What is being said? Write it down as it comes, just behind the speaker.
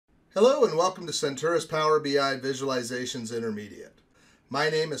Hello and welcome to Senturus Power BI Visualizations Intermediate. My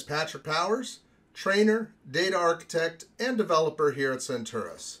name is Patrick Powers, trainer, data architect, and developer here at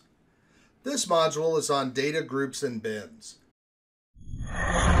Senturus. This module is on data groups and bins.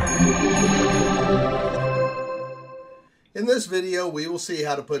 In this video, we will see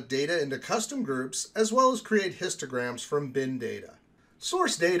how to put data into custom groups as well as create histograms from bin data.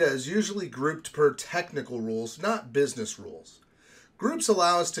 Source data is usually grouped per technical rules, not business rules. Groups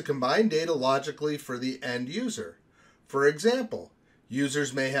allow us to combine data logically for the end user. For example,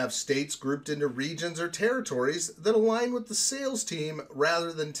 users may have states grouped into regions or territories that align with the sales team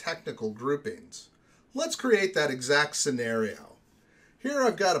rather than technical groupings. Let's create that exact scenario. Here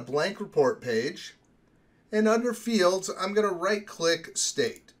I've got a blank report page, and under Fields, I'm going to right-click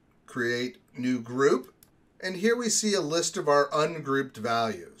State, create New Group, and here we see a list of our ungrouped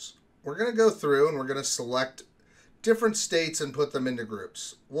values. We're going to go through and we're going to select different states and put them into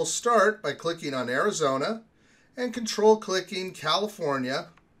groups. We'll start by clicking on Arizona and control-clicking California,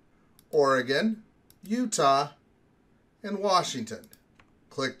 Oregon, Utah, and Washington.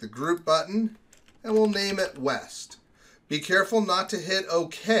 Click the Group button and we'll name it West. Be careful not to hit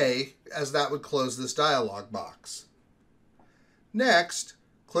OK, as that would close this dialog box. Next,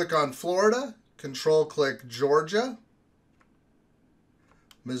 click on Florida, control-click Georgia,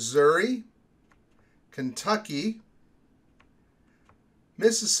 Missouri, Kentucky,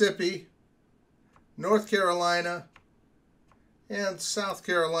 Mississippi, North Carolina, and South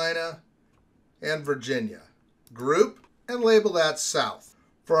Carolina, and Virginia. Group and label that South.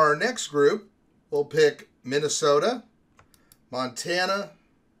 For our next group, we'll pick Minnesota, Montana,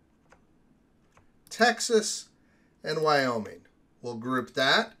 Texas, and Wyoming. We'll group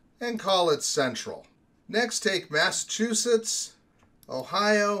that and call it Central. Next, take Massachusetts,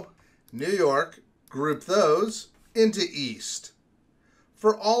 Ohio, New York, group those into East.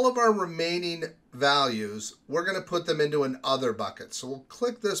 For all of our remaining values, we're going to put them into an Other bucket. So we'll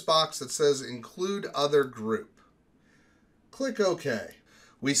click this box that says Include Other Group. Click OK.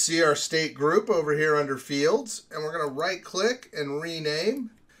 We see our state group over here under Fields, and we're going to right-click and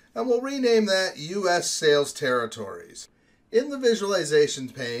rename. And we'll rename that U.S. Sales Territories. In the Visualization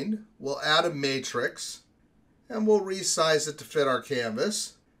pane, we'll add a matrix, and we'll resize it to fit our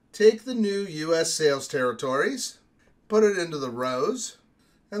canvas. Take the new U.S. Sales Territories, put it into the rows.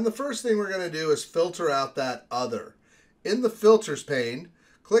 And the first thing we're going to do is filter out that Other. In the Filters pane,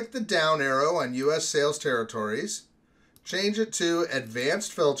 click the down arrow on U.S. Sales Territories, change it to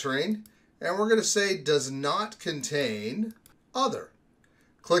Advanced Filtering, and we're going to say Does Not Contain Other.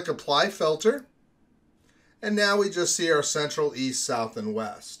 Click Apply Filter, and now we just see our Central, East, South, and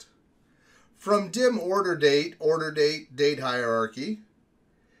West. From dim order date, date hierarchy,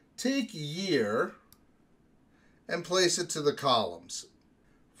 take Year and place it to the columns.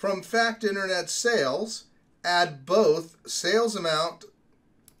 From Fact Internet Sales, add both sales amount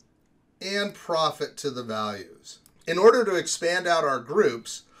and profit to the values. In order to expand out our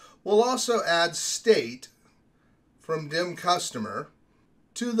groups, we'll also add State from dim Customer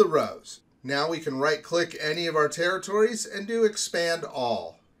to the rows. Now we can right-click any of our territories and do Expand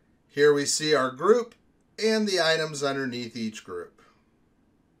All. Here we see our group and the items underneath each group.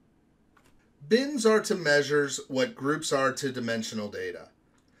 Bins are to measures what groups are to dimensional data.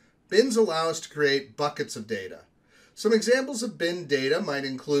 Bins allow us to create buckets of data. Some examples of bin data might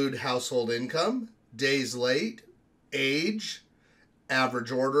include household income, days late, age,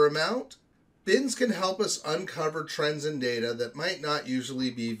 average order amount. Bins can help us uncover trends in data that might not usually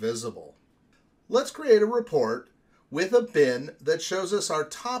be visible. Let's create a report with a bin that shows us our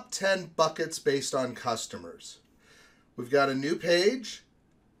top 10 buckets based on customers. We've got a new page,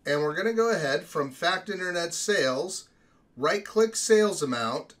 and we're going to go ahead from Fact Internet Sales, right-click Sales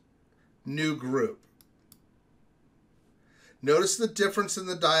Amount, New Group. Notice the difference in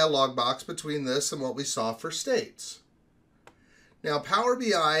the dialog box between this and what we saw for states. Now, Power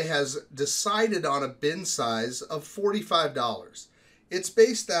BI has decided on a bin size of $45. It's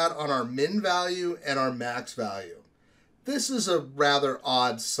based that on our min value and our max value. This is a rather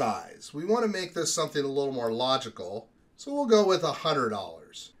odd size. We want to make this something a little more logical, so we'll go with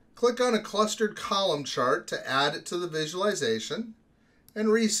 $100. Click on a clustered column chart to add it to the visualization and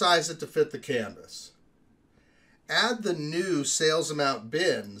resize it to fit the canvas. Add the new sales amount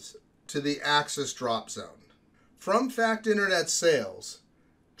bins to the axis drop zone. From Fact Internet Sales,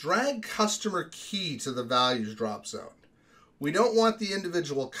 drag customer key to the values drop zone. We don't want the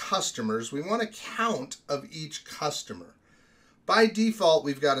individual customers. We want a count of each customer. By default,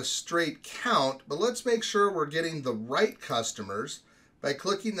 we've got a straight count, but let's make sure we're getting the right customers by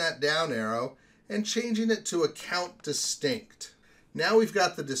clicking that down arrow and changing it to account distinct. Now we've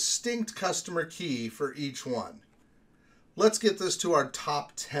got the distinct customer key for each one. Let's get this to our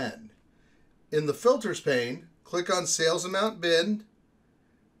top 10. In the filters pane, click on sales amount bin,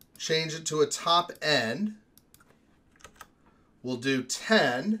 change it to a top N. We'll do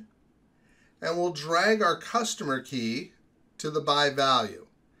 10, and we'll drag our customer key to the by value.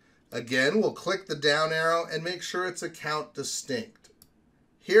 Again, we'll click the down arrow and make sure it's account distinct.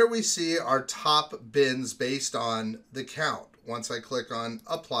 Here we see our top bins based on the count once I click on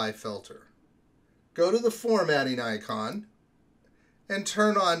Apply Filter. Go to the formatting icon and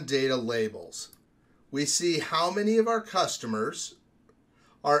turn on Data Labels. We see how many of our customers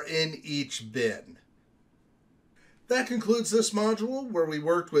are in each bin. That concludes this module where we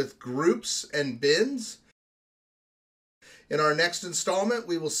worked with groups and bins. In our next installment,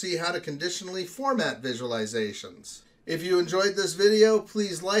 we will see how to conditionally format visualizations. If you enjoyed this video,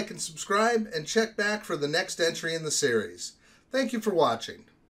 please like and subscribe and check back for the next entry in the series. Thank you for watching.